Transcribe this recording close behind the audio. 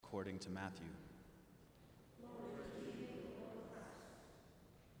according to Matthew.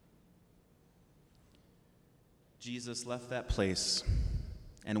 Jesus left that place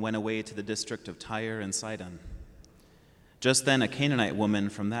and went away to the district of Tyre and Sidon. Just then a Canaanite woman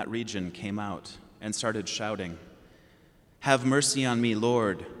from that region came out and started shouting, "Have mercy on me,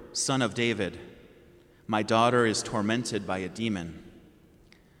 Lord, Son of David. My daughter is tormented by a demon."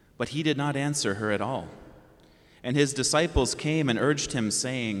 But he did not answer her at all. And his disciples came and urged him,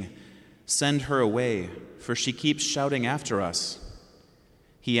 saying, "Send her away, for she keeps shouting after us."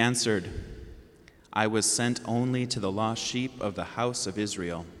 He answered, "I was sent only to the lost sheep of the house of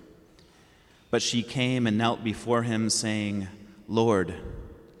Israel." But she came and knelt before him, saying, "Lord,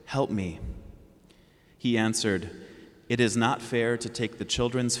 help me." He answered, "It is not fair to take the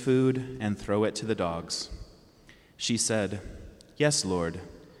children's food and throw it to the dogs." She said, "Yes, Lord,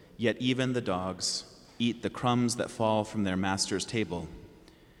 yet even the dogs eat the crumbs that fall from their master's table."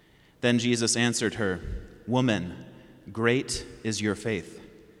 Then Jesus answered her, "Woman, great is your faith.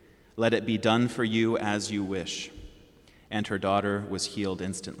 Let it be done for you as you wish." And her daughter was healed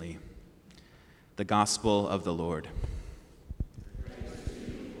instantly. The Gospel of the Lord.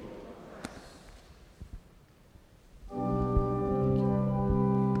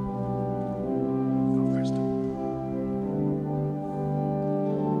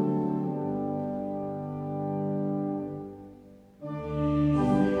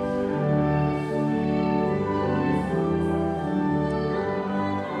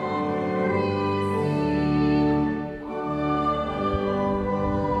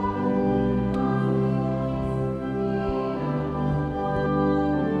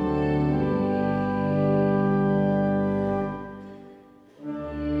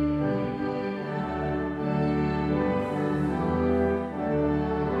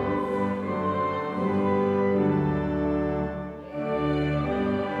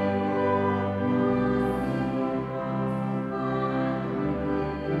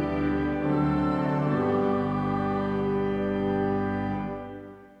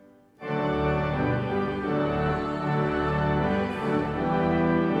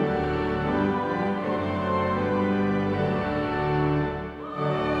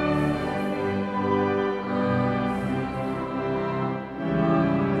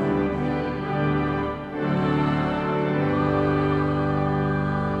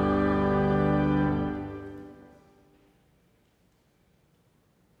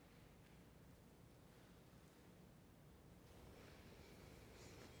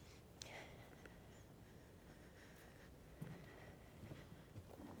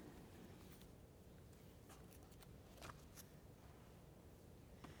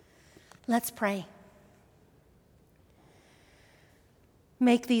 Let's pray.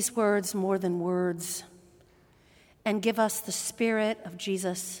 Make these words more than words, and give us the Spirit of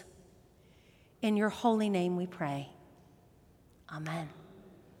Jesus. In your holy name we pray. Amen.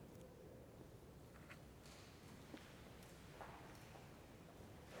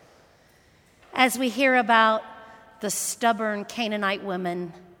 As we hear about the stubborn Canaanite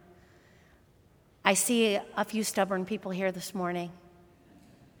women, I see a few stubborn people here this morning.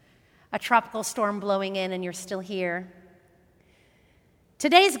 A tropical storm blowing in and you're still here.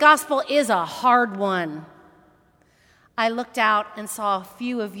 Today's gospel is a hard one. I looked out and saw a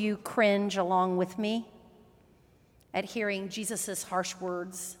few of you cringe along with me at hearing Jesus' harsh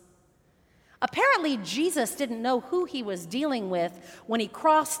words. Apparently, Jesus didn't know who he was dealing with when he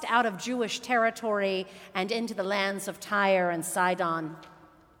crossed out of Jewish territory and into the lands of Tyre and Sidon.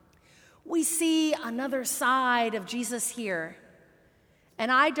 We see another side of Jesus here.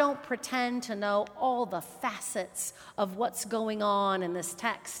 And I don't pretend to know all the facets of what's going on in this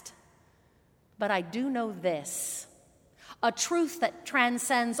text. But I do know this, a truth that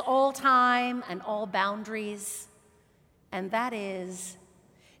transcends all time and all boundaries, and that is,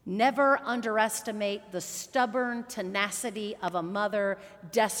 never underestimate the stubborn tenacity of a mother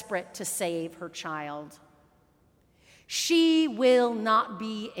desperate to save her child. She will not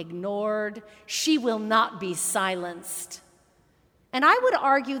be ignored. She will not be silenced. And I would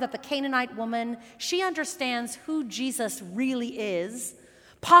argue that the Canaanite woman, she understands who Jesus really is,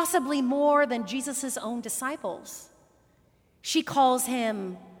 possibly more than Jesus' own disciples. She calls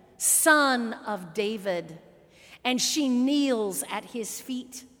him Son of David, and she kneels at his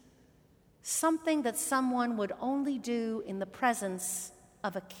feet, something that someone would only do in the presence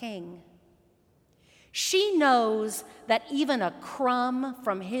of a king. She knows that even a crumb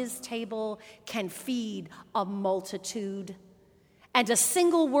from his table can feed a multitude. And a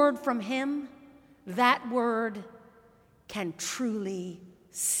single word from him, that word can truly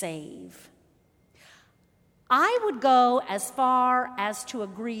save. I would go as far as to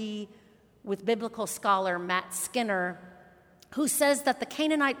agree with biblical scholar Matt Skinner, who says that the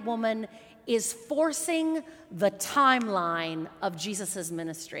Canaanite woman is forcing the timeline of Jesus'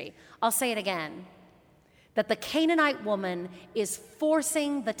 ministry. I'll say it again, that the Canaanite woman is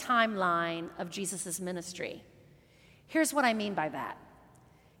forcing the timeline of Jesus' ministry. Here's what I mean by that.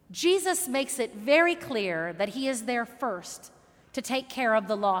 Jesus makes it very clear that he is there first to take care of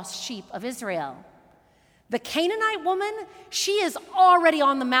the lost sheep of Israel. The Canaanite woman, she is already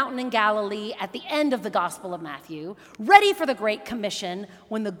on the mountain in Galilee at the end of the Gospel of Matthew, ready for the Great Commission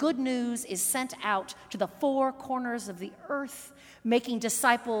when the good news is sent out to the four corners of the earth, making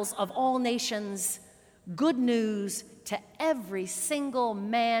disciples of all nations, good news to every single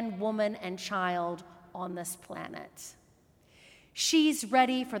man, woman, and child on this planet. She's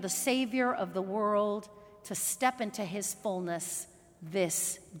ready for the Savior of the world to step into his fullness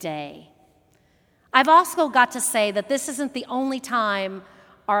this day. I've also got to say that this isn't the only time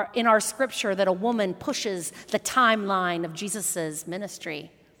in our scripture that a woman pushes the timeline of Jesus' ministry.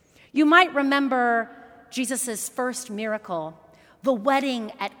 You might remember Jesus' first miracle, the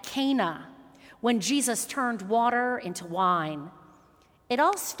wedding at Cana, when Jesus turned water into wine. It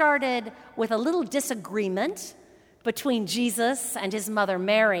all started with a little disagreement between Jesus and his mother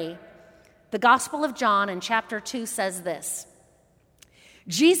Mary. The Gospel of John in chapter 2 says this: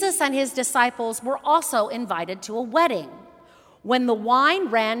 Jesus and his disciples were also invited to a wedding. When the wine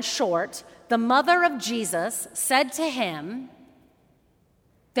ran short, the mother of Jesus said to him,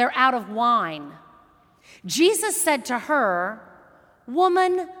 "They're out of wine." Jesus said to her,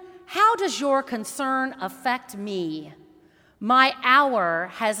 "Woman, how does your concern affect me? My hour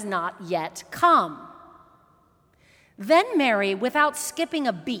has not yet come." Then Mary, without skipping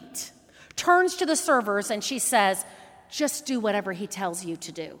a beat, turns to the servers and she says, "Just do whatever he tells you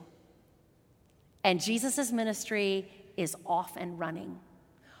to do." And Jesus' ministry is off and running,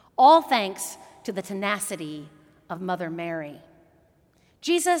 all thanks to the tenacity of Mother Mary.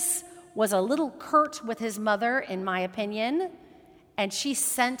 Jesus was a little curt with his mother, in my opinion, and she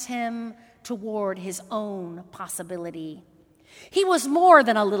sent him toward his own possibility. He was more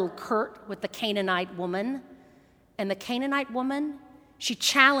than a little curt with the Canaanite woman, and the Canaanite woman, she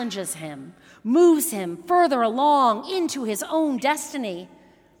challenges him, moves him further along into his own destiny,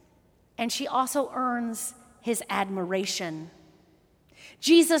 and she also earns his admiration.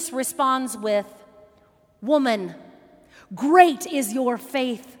 Jesus responds with, "Woman, great is your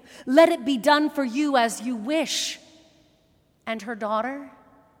faith. Let it be done for you as you wish." And her daughter,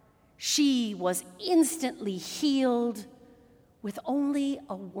 she was instantly healed with only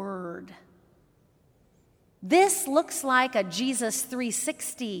a word. This looks like a Jesus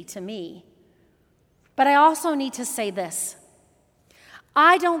 360 to me. But I also need to say this.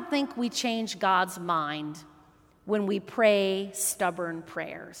 I don't think we change God's mind when we pray stubborn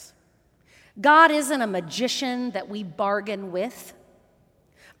prayers. God isn't a magician that we bargain with.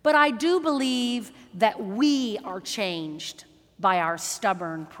 But I do believe that we are changed by our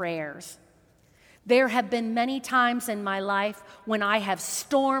stubborn prayers. There have been many times in my life when I have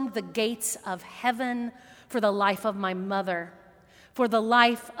stormed the gates of heaven for the life of my mother, for the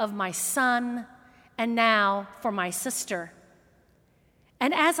life of my son, and now for my sister.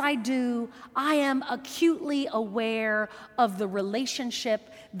 And as I do, I am acutely aware of the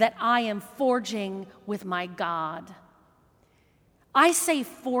relationship that I am forging with my God. I say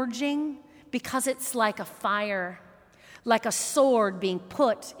forging because it's like a fire, like a sword being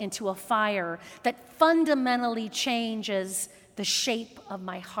put into a fire that fundamentally changes the shape of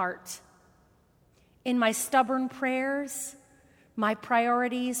my heart. In my stubborn prayers, my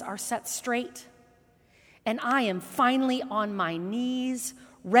priorities are set straight, and I am finally on my knees,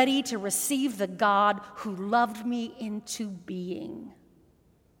 ready to receive the God who loved me into being.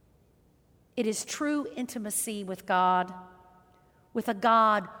 It is true intimacy with God, with a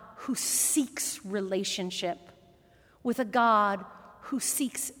God who seeks relationship, with a God who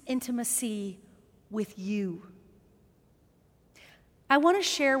seeks intimacy with you. I want to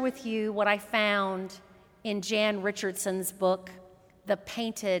share with you what I found in Jan Richardson's book, The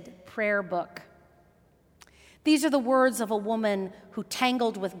Painted Prayer Book. These are the words of a woman who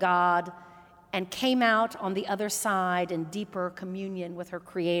tangled with God and came out on the other side in deeper communion with her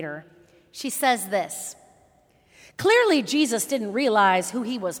Creator. She says this: "Clearly, Jesus didn't realize who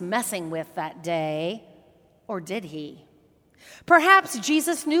he was messing with that day, or did he? Perhaps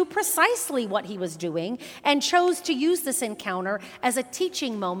Jesus knew precisely what he was doing and chose to use this encounter as a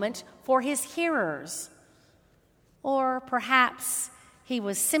teaching moment for his hearers. Or perhaps he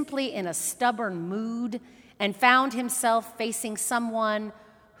was simply in a stubborn mood and found himself facing someone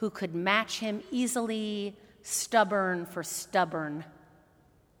who could match him easily stubborn for stubborn.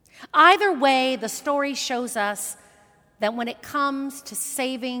 Either way, the story shows us that when it comes to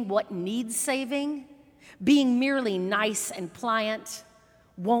saving what needs saving, being merely nice and pliant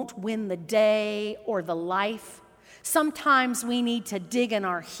won't win the day or the life. Sometimes we need to dig in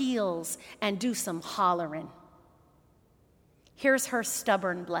our heels and do some hollering. Here's her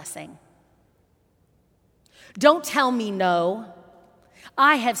stubborn blessing. Don't tell me no.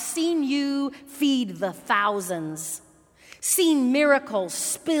 I have seen you feed the thousands, seen miracles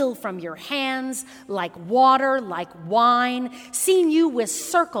spill from your hands like water, like wine, seen you with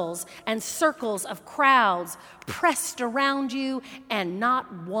circles and circles of crowds pressed around you, and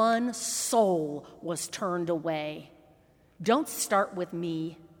not one soul was turned away. Don't start with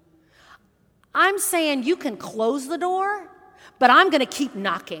me. I'm saying you can close the door, but I'm going to keep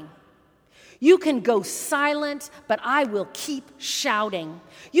knocking. You can go silent, but I will keep shouting.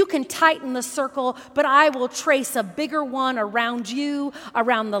 You can tighten the circle, but I will trace a bigger one around you,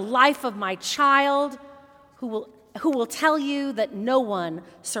 around the life of my child, who will tell you that no one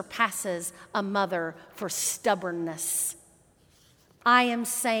surpasses a mother for stubbornness. I am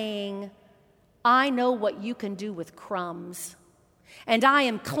saying, I know what you can do with crumbs. And I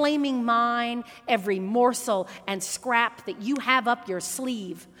am claiming mine, every morsel and scrap that you have up your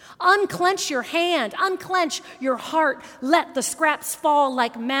sleeve. Unclench your hand, unclench your heart. Let the scraps fall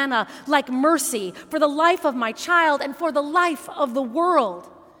like manna, like mercy, for the life of my child and for the life of the world.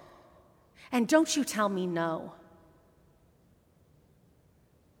 And don't you tell me no.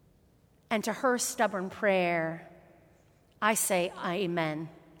 And to her stubborn prayer, I say amen.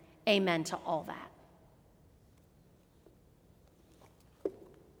 Amen to all that.